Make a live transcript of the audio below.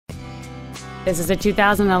This is a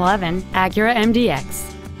 2011 Acura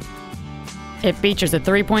MDX. It features a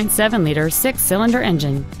 3.7-liter six-cylinder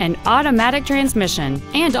engine, an automatic transmission,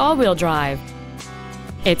 and all-wheel drive.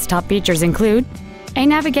 Its top features include a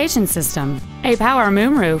navigation system, a power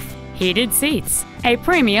moonroof, heated seats, a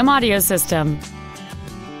premium audio system,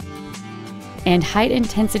 and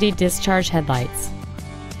high-intensity discharge headlights.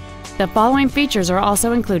 The following features are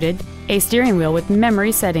also included: a steering wheel with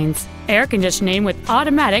memory settings, air conditioning with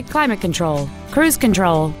automatic climate control, cruise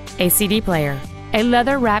control, a CD player, a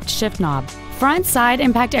leather-wrapped shift knob, front side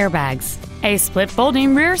impact airbags, a split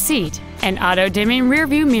folding rear seat, an auto-dimming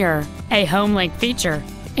rear-view mirror, a home link feature,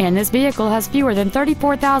 and this vehicle has fewer than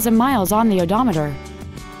 34,000 miles on the odometer.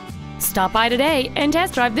 Stop by today and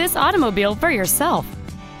test drive this automobile for yourself.